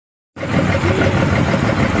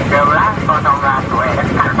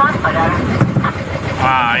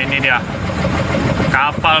dia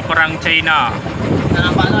kapal perang China.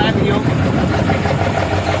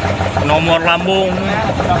 Nomor lambung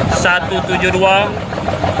 172.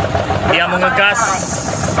 Dia mengegas.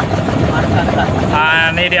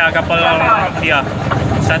 Ini dia kapal dia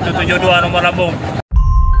 172 nomor lambung.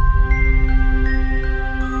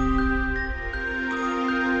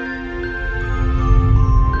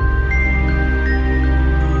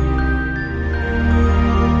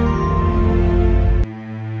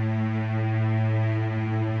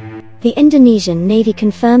 The Indonesian Navy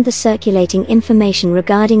confirmed the circulating information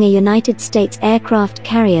regarding a United States aircraft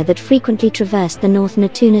carrier that frequently traversed the North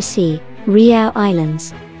Natuna Sea, Riau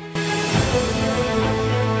Islands.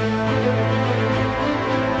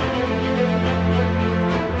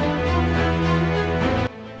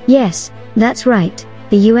 Yes, that's right,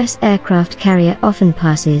 the US aircraft carrier often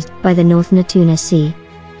passes by the North Natuna Sea.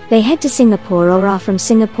 They head to Singapore or are from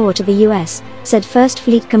Singapore to the US, said First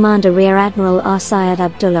Fleet Commander Rear Admiral R. Syed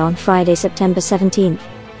Abdullah on Friday, September 17.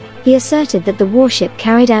 He asserted that the warship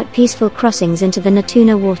carried out peaceful crossings into the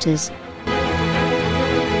Natuna waters.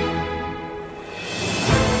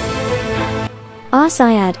 R.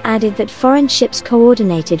 Syed added that foreign ships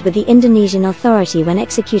coordinated with the Indonesian authority when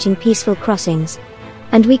executing peaceful crossings.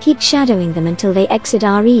 And we keep shadowing them until they exit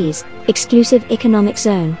our EEZ, exclusive economic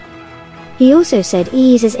zone. He also said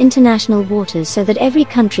EEZ is international waters so that every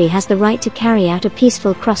country has the right to carry out a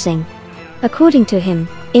peaceful crossing. According to him,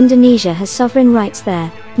 Indonesia has sovereign rights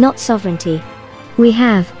there, not sovereignty. We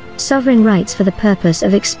have sovereign rights for the purpose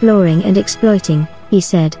of exploring and exploiting, he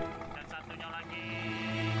said.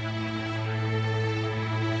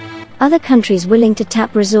 Other countries willing to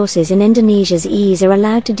tap resources in Indonesia's EEZ are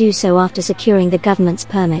allowed to do so after securing the government's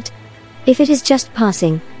permit. If it is just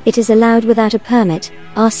passing, it is allowed without a permit,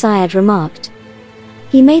 R. Syed remarked.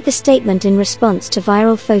 He made the statement in response to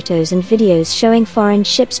viral photos and videos showing foreign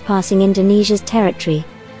ships passing Indonesia's territory.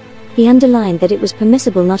 He underlined that it was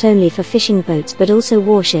permissible not only for fishing boats but also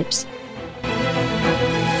warships.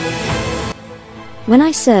 When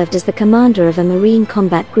I served as the commander of a marine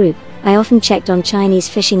combat group, I often checked on Chinese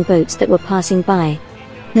fishing boats that were passing by.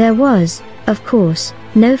 There was, of course,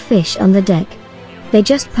 no fish on the deck. They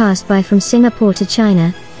just passed by from Singapore to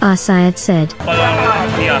China, R. Syed said.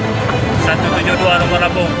 Iya, 172 nomor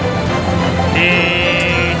lambung di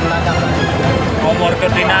nomor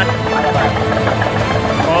koordinat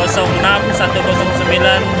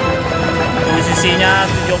 06109, posisinya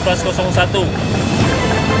 1701.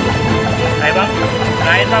 Ayo bang,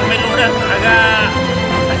 lain bang, melu udah agak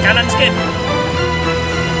kanan sedikit.